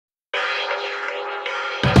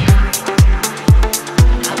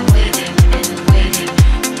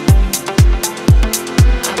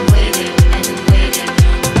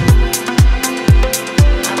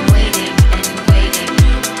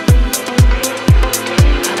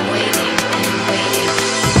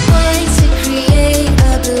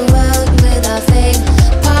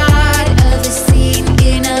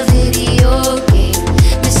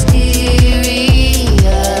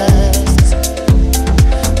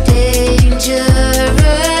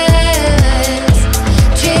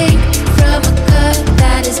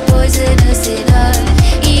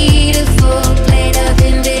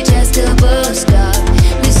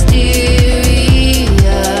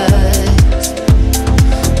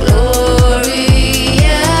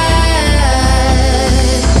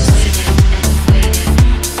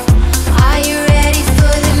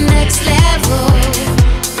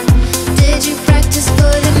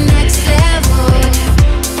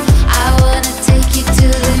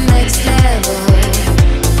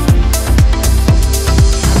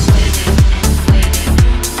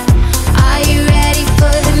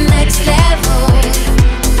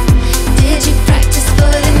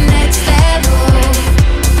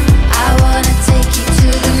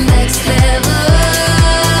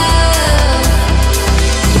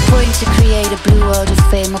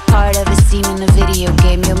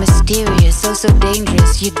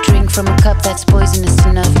You drink from a cup that's poisonous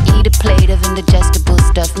enough. Eat a plate of indigestible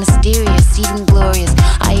stuff. Mysterious, even glorious.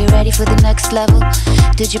 Are you ready for the next level?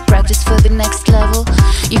 Did you practice for the next level?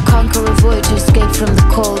 You conquer a void to escape from the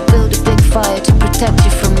cold. Build a big fire to protect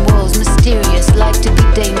you from walls. Mysterious, like to be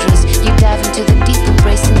dangerous. You dive